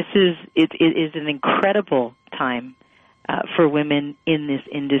 It is an incredible time for women in this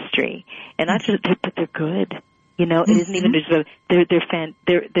industry, and not just but they're good. It isn't even just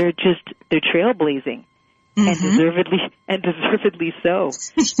they're trailblazing. And deservedly so.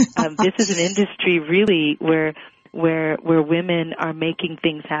 This is an industry really where women are making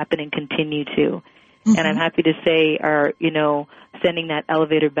things happen and continue to. And I'm happy to say are, sending that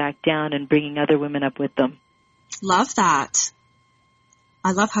elevator back down and bringing other women up with them. Love that.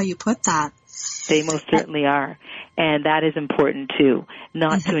 I love how you put that. They most certainly are. And that is important too.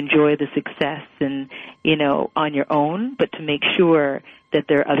 Not to enjoy the success and, on your own, but to make sure that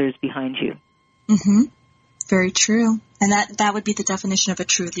there are others behind you. Very true. And that would be the definition of a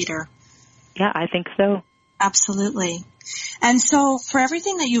true leader. Yeah, I think so. Absolutely. And so for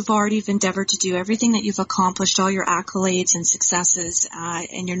everything that you've already endeavored to do, everything that you've accomplished, all your accolades and successes,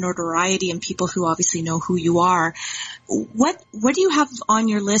 and your notoriety and people who obviously know who you are, what do you have on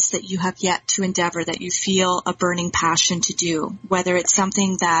your list that you have yet to endeavor, that you feel a burning passion to do? Whether it's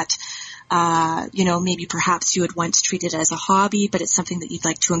something that maybe perhaps you had once treated as a hobby, but it's something that you'd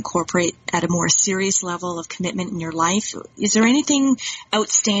like to incorporate at a more serious level of commitment in your life. Is there anything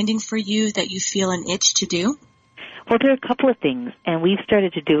outstanding for you that you feel an itch to do? Well, there are a couple of things, and we've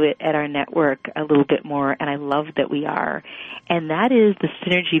started to do it at our network a little bit more, and I love that we are. And that is the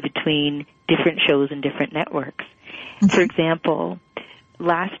synergy between different shows and different networks. For example,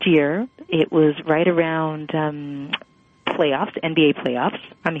 last year, it was right around playoffs, NBA playoffs.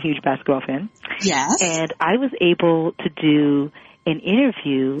 I'm a huge basketball fan. Yes. And I was able to do an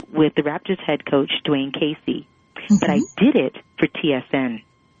interview with the Raptors head coach, Dwayne Casey. But I did it for TSN.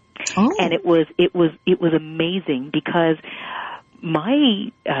 Oh. And it was amazing because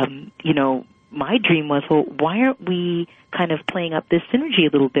my, my dream was, well, why aren't we kind of playing up this synergy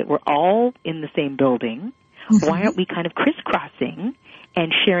a little bit? We're all in the same building. Mm-hmm. Why aren't we kind of crisscrossing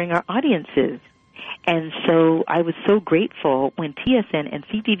and sharing our audiences? And so I was so grateful when TSN and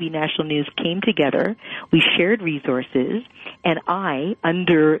CTV National News came together. We shared resources, and I,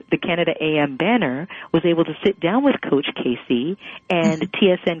 under the Canada AM banner, was able to sit down with Coach Casey, and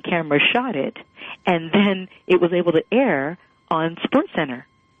TSN camera shot it, and then it was able to air on SportsCenter,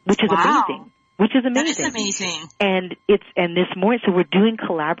 which is amazing. Which is amazing. That is amazing. And this morning, so we're doing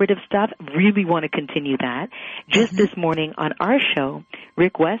collaborative stuff. Really want to continue that. Just this morning on our show,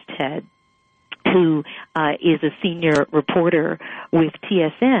 Rick Westhead, who is a senior reporter with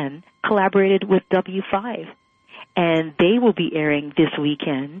TSN, collaborated with W5. And they will be airing this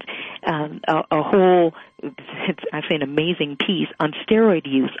weekend a whole, it's actually an amazing piece on steroid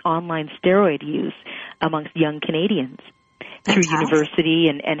use, online steroid use amongst young Canadians through university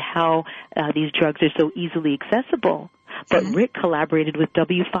and how these drugs are so easily accessible. But Rick collaborated with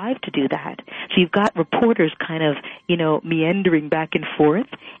W5 to do that. So you've got reporters kind of, meandering back and forth,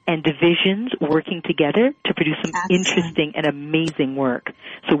 and divisions working together to produce some interesting and amazing work.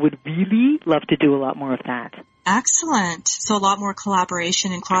 So would really love to do a lot more of that. Excellent. So a lot more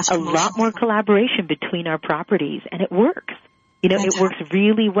collaboration and cross-promotion. A lot more collaboration between our properties, and it works. It works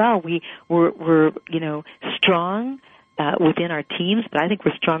really well. We're strong within our teams, but I think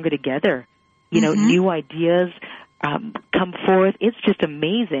we're stronger together. New ideas come forth. It's just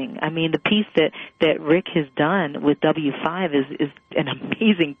amazing. I mean, the piece that Rick has done with W5 is an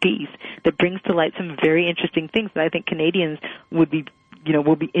amazing piece that brings to light some very interesting things that I think Canadians will be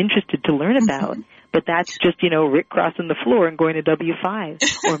interested to learn about. But that's just, Rick crossing the floor and going to W5,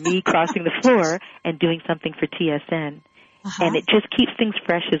 or me crossing the floor and doing something for TSN. And it just keeps things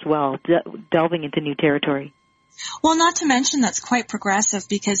fresh as well, delving into new territory. Well, not to mention that's quite progressive,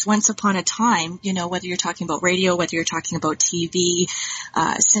 because once upon a time, whether you're talking about radio, whether you're talking about TV,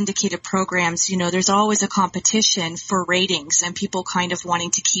 syndicated programs, there's always a competition for ratings and people kind of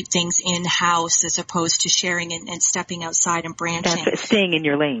wanting to keep things in-house as opposed to sharing and stepping outside and branching. That's staying in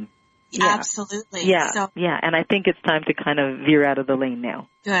your lane. Yeah. Absolutely. Yeah, and I think it's time to kind of veer out of the lane now.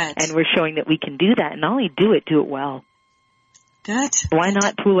 Good. And we're showing that we can do that, and not only do it well. Good. Why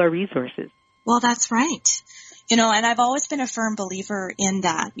not pool our resources? Well, that's right. And I've always been a firm believer in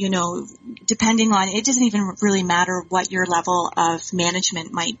that, depending on, it doesn't even really matter what your level of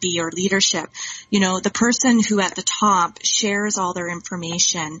management might be or leadership. The person who at the top shares all their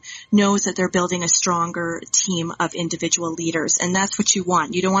information knows that they're building a stronger team of individual leaders. And that's what you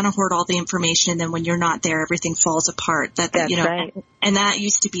want. You don't want to hoard all the information, and then when you're not there, everything falls apart. That's right. And that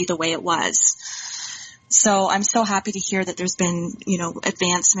used to be the way it was. So I'm so happy to hear that there's been,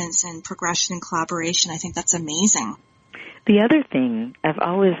 advancements and progression and collaboration. I think that's amazing. The other thing, I've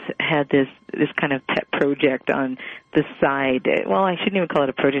always had this kind of pet project on the side. Well, I shouldn't even call it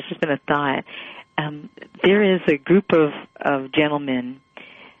a project. It's just been a thought. There is a group of gentlemen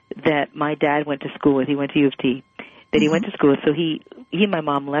that my dad went to school with. He went to U of T. That he went to school with. So he and my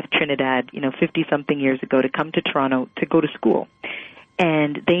mom left Trinidad, 50-something years ago to come to Toronto to go to school.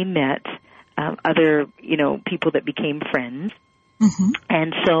 And they met other, people that became friends.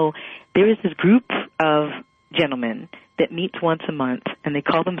 And so there is this group of gentlemen that meets once a month, and they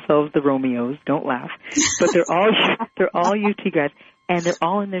call themselves the Romeos. Don't laugh. But they're all UT grads, and they're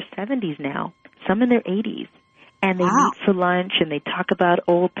all in their 70s now, some in their 80s. And they meet for lunch, and they talk about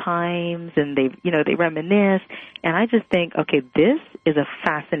old times, and they reminisce. And I just think, okay, this is a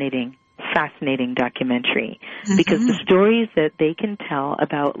fascinating documentary, because the stories that they can tell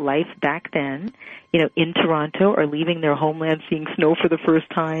about life back then, in Toronto, or leaving their homeland, seeing snow for the first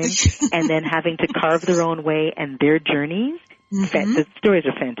time, and then having to carve their own way, and their journeys, the stories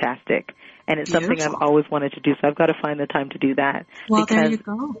are fantastic. And it's something I've always wanted to do, so I've got to find the time to do that. Well, because there you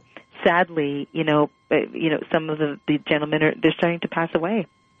go. Sadly, some of the gentlemen they're starting to pass away.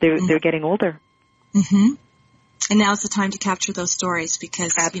 They're getting older. And now's the time to capture those stories,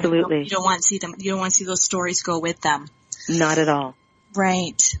 because absolutely you don't want to see them. You don't want to see those stories go with them. Not at all.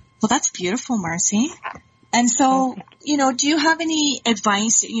 Right. Well, that's beautiful, Marcy. And so, do you have any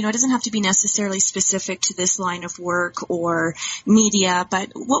advice? It doesn't have to be necessarily specific to this line of work or media,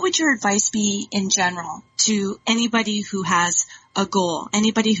 but what would your advice be in general to anybody who has a goal,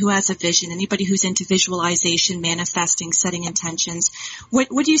 anybody who has a vision, anybody who's into visualization, manifesting, setting intentions? What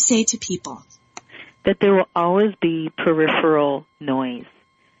do you say to people? That there will always be peripheral noise.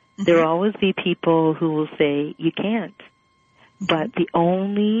 There will always be people who will say, you can't. But the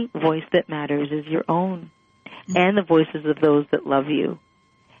only voice that matters is your own, and the voices of those that love you.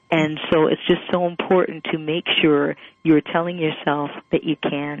 And so it's just so important to make sure you're telling yourself that you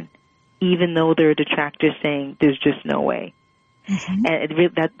can. even though there are detractors saying there's just no way. Mm-hmm.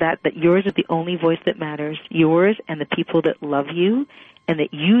 And that yours is the only voice that matters, yours and the people that love you and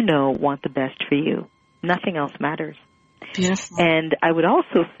that you know want the best for you. Nothing else matters. Beautiful. And I would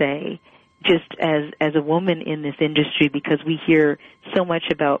also say, just as a woman in this industry, because we hear so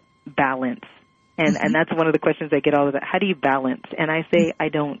much about balance, and that's one of the questions I get all of that. How do you balance? And I say, I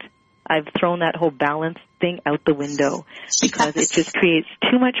don't. I've thrown that whole balance thing out the window because it just creates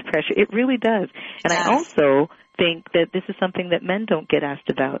too much pressure. It really does. And I also think that this is something that men don't get asked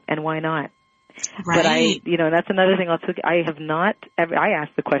about, and why not? Right. But that's another thing I have not ever, I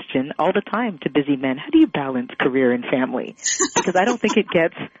ask the question all the time to busy men, how do you balance career and family? Because I don't think it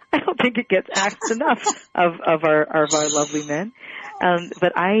gets asked enough of our lovely men.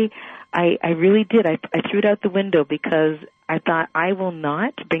 But I really did. I threw it out the window because I thought I will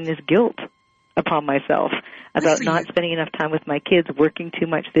not bring this guilt upon myself about not spending enough time with my kids, working too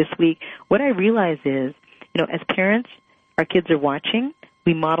much this week. What I realize is, as parents, our kids are watching,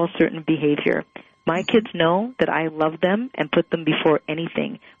 we model certain behavior. My kids know that I love them and put them before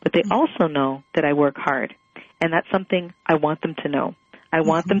anything, but they also know that I work hard. And that's something I want them to know. I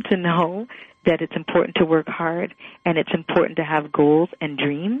want them to know that it's important to work hard and it's important to have goals and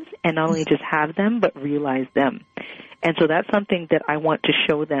dreams and not only just have them, but realize them. And so that's something that I want to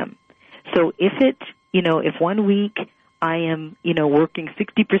show them. So if one week I am, working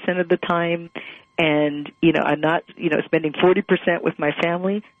 60% of the time and, I'm not, spending 40% with my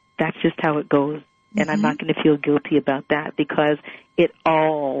family, that's just how it goes. And I'm not going to feel guilty about that because it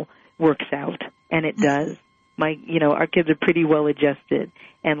all works out, and it does. Our kids are pretty well adjusted,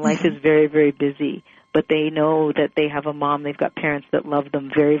 and life is very, very busy, but they know that they have a mom, they've got parents that love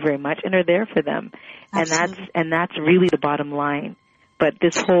them very, very much and are there for them. Absolutely. And that's really the bottom line. But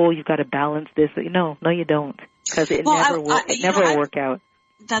this whole, you've got to balance this, no, you don't, because it never will work out.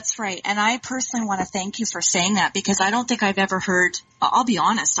 That's right. And I personally want to thank you for saying that because I don't think I've ever heard, I'll be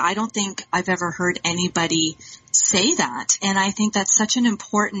honest, I don't think I've ever heard anybody say that. And I think that's such an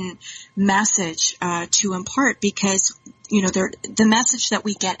important message to impart because, the message that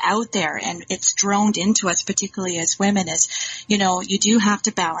we get out there and it's droned into us, particularly as women, is, you do have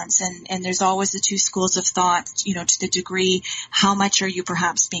to balance. And there's always the two schools of thought, to the degree, how much are you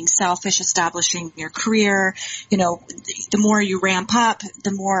perhaps being selfish, establishing your career? The more you ramp up,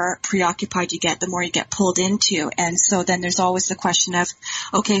 the more preoccupied you get, the more you get pulled into. And so then there's always the question of,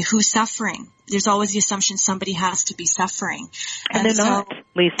 okay, who's suffering? There's always the assumption somebody has to be suffering. And they're not,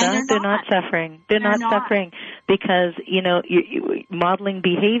 Lisa. They're not suffering. They're not suffering because, you're modeling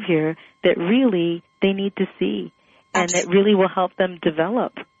behavior that really they need to see and that really will help them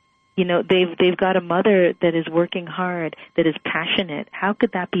develop. They've got a mother that is working hard, that is passionate. How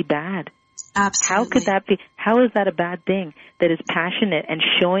could that be bad? Absolutely. How could that be? How is that a bad thing? That is passionate and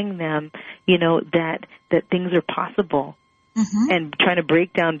showing them, that things are possible. Mm-hmm. And trying to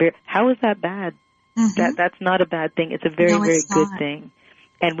break down barriers. How is that bad? Mm-hmm. That's not a bad thing. It's a very, very good thing.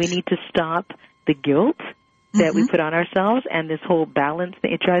 And we need to stop the guilt that we put on ourselves and this whole balance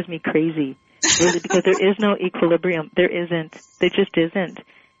thing. It drives me crazy, really, because there is no equilibrium. There isn't. There just isn't.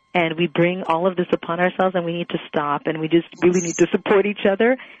 And we bring all of this upon ourselves, and we need to stop, and we just really need to support each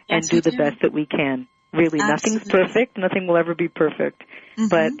other and do the best that we can. Really, nothing's perfect. Nothing will ever be perfect.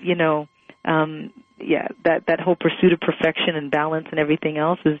 But, that whole pursuit of perfection and balance and everything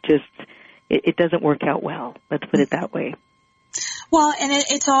else is just, it doesn't work out well. Let's put it that way. Well, and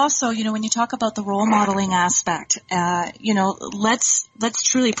it's also, when you talk about the role modeling aspect, let's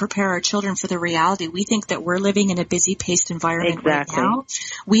truly prepare our children for the reality. We think that we're living in a busy paced environment right now.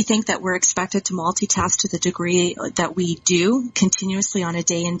 We think that we're expected to multitask to the degree that we do continuously on a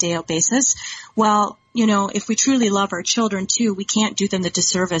day in, day out basis. Well, if we truly love our children too, we can't do them the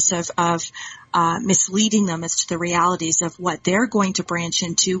disservice of misleading them as to the realities of what they're going to branch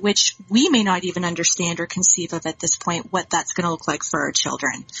into, which we may not even understand or conceive of at this point, what that's going to look like for our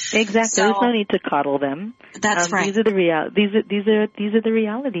children. Exactly. So, there's no need to coddle them. That's right. These are the realities,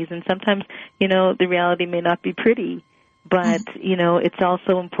 and sometimes, the reality may not be pretty. But, it's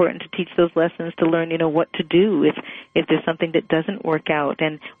also important to teach those lessons to learn, what to do if there's something that doesn't work out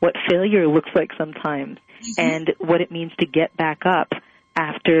and what failure looks like sometimes and what it means to get back up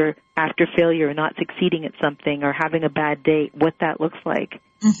after failure or not succeeding at something or having a bad day, what that looks like.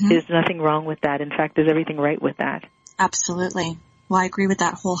 There's nothing wrong with that. In fact, there's everything right with that. Absolutely. Well, I agree with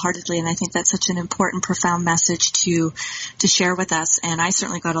that wholeheartedly, and I think that's such an important, profound message to share with us, and I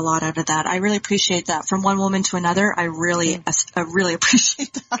certainly got a lot out of that. I really appreciate that. From one woman to another, I really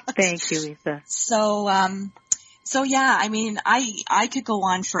appreciate that. Thank you, Lisa. So So yeah, I mean, I could go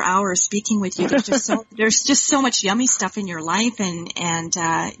on for hours speaking with you. There's just so much yummy stuff in your life, and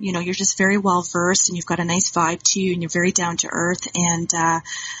you know, you're just very well versed, and you've got a nice vibe to you, and you're very down to earth, and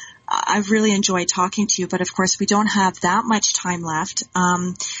I've really enjoyed talking to you. But of course, we don't have that much time left.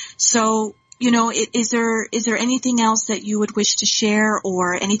 So, you know, is there anything else that you would wish to share,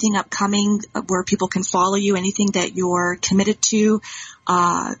 or anything upcoming where people can follow you? Anything that you're committed to?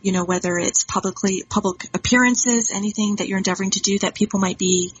 You know, whether it's public appearances, anything that you're endeavoring to do that people might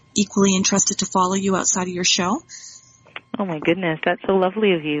be equally interested to follow you outside of your show? Oh my goodness, that's so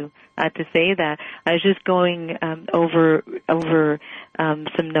lovely of you to say that. I was just going over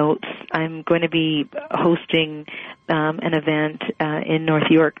some notes. I'm going to be hosting an event in North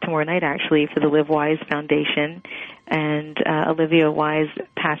York tomorrow night, actually, for the Live Wise Foundation. And Olivia Wise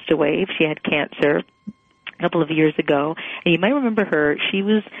passed away. She had cancer a couple of years ago, and you might remember her. She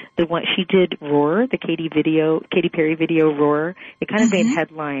was the one. She did Roar, the Katy Perry video Roar. It kind of made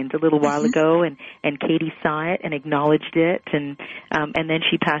headlines a little while ago, and Katy saw it and acknowledged it, and then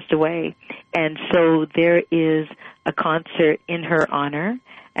she passed away. And so there is a concert in her honor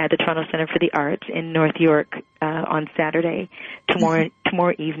at the Toronto Centre for the Arts in North York on Saturday, tomorrow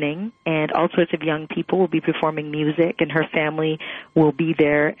evening, and all sorts of young people will be performing music, and her family will be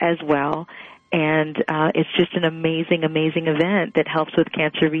there as well. And it's just an amazing, amazing event that helps with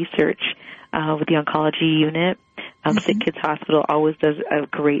cancer research with the oncology unit. Sick Kids Hospital always does a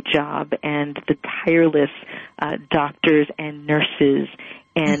great job, and the tireless doctors and nurses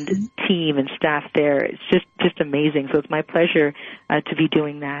and team and staff there. It's just amazing. So it's my pleasure to be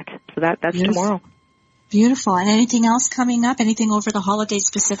doing that. So that's Beautiful. Tomorrow. Beautiful. And anything else coming up? Anything over the holidays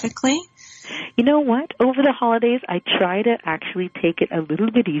specifically? You know what? Over the holidays, I try to actually take it a little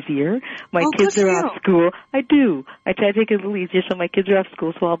bit easier. My kids are off school. I do. I try to take it a little easier. So my kids are off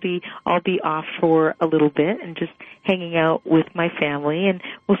school, so I'll be off for a little bit and just hanging out with my family, and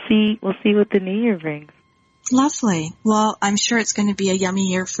we'll see what the new year brings. Lovely. Well, I'm sure it's going to be a yummy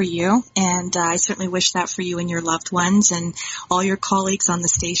year for you, and I certainly wish that for you and your loved ones and all your colleagues on the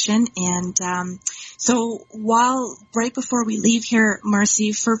station. And so right before we leave here,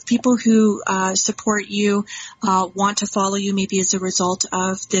 Marcy, for people who support you, want to follow you maybe as a result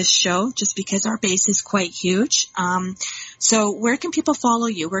of this show, just because our base is quite huge, so where can people follow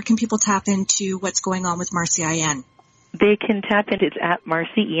you? Where can people tap into what's going on with Marcy IN? They can tap into, it's at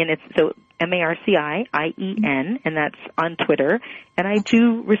Marcy Ian. It's so MarciIen, and that's on Twitter. And I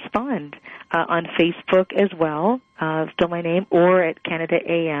do respond on Facebook as well, still my name, or at Canada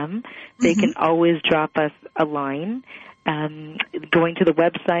AM. They can always drop us a line. Going to the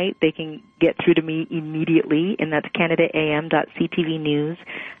website, they can get through to me immediately, and that's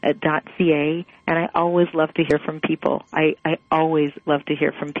canadaam.ctvnews.ca. And I always love to hear from people. I always love to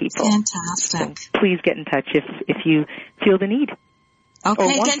hear from people. Fantastic. So please get in touch if you feel the need.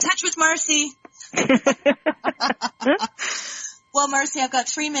 Okay, get in touch with Marcy. Well, Marcy, I've got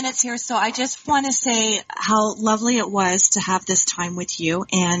 3 minutes here, so I just want to say how lovely it was to have this time with you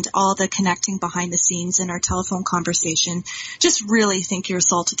and all the connecting behind the scenes in our telephone conversation. Just really think you're a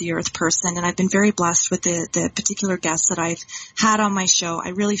salt-of-the-earth person, and I've been very blessed with the particular guests that I've had on my show.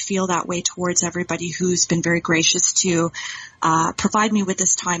 I really feel that way towards everybody who's been very gracious to provide me with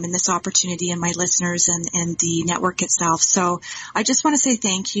this time and this opportunity, and my listeners and the network itself. So I just want to say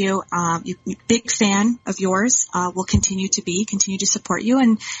thank you. Big fan of yours. Will continue to support you,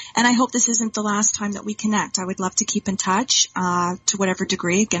 and I hope this isn't the last time that we connect. I would love to keep in touch to whatever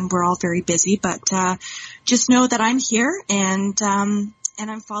degree. Again, we're all very busy, but just know that I'm here, and I'm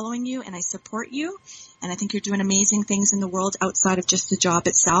following you, and I support you. And I think you're doing amazing things in the world outside of just the job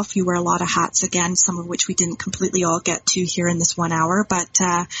itself. You wear a lot of hats, again, some of which we didn't completely all get to here in this 1 hour. But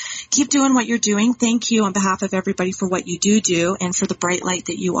keep doing what you're doing. Thank you on behalf of everybody for what you do and for the bright light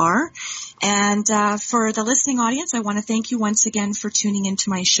that you are. And for the listening audience, I want to thank you once again for tuning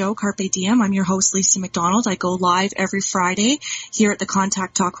into my show, Carpe Diem. I'm your host, Lisa McDonald. I go live every Friday here at the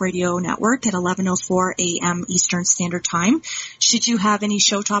Contact Talk Radio Network at 11:04 a.m. Eastern Standard Time. Should you have any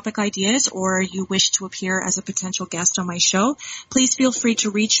show topic ideas or you wish to appear as a potential guest on my show, please feel free to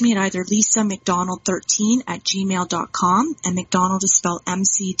reach me at either lisamcdonald13@gmail.com, and McDonald is spelled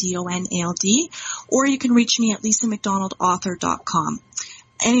McDonald, or you can reach me at lisamcdonaldauthor.com.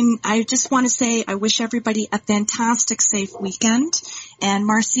 And I just want to say I wish everybody a fantastic, safe weekend. And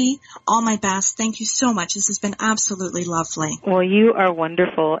Marcy, all my best. Thank you so much. This has been absolutely lovely. Well, you are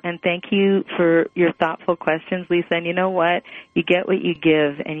wonderful, and thank you for your thoughtful questions, Lisa. And you know what? You get what you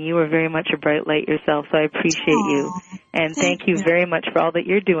give, and you are very much a bright light yourself, so I appreciate you. And thank you very much for all that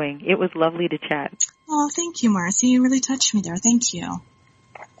you're doing. It was lovely to chat. Oh, thank you, Marcy. You really touched me there. Thank you.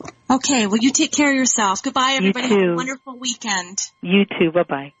 Okay, well, you take care of yourself. Goodbye, everybody. You too. Have a wonderful weekend. You too.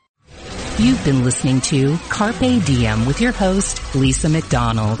 Bye-bye. You've been listening to Carpe Diem with your host, Lisa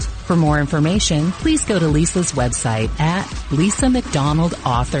McDonald. For more information, please go to Lisa's website at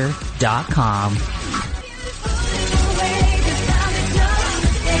lisamcdonaldauthor.com.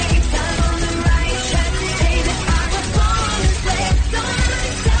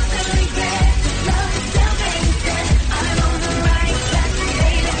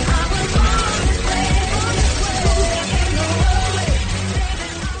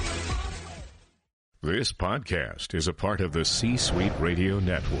 This podcast is a part of the C-Suite Radio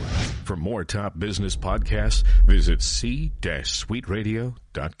Network. For more top business podcasts, visit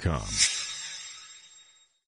c-suiteradio.com.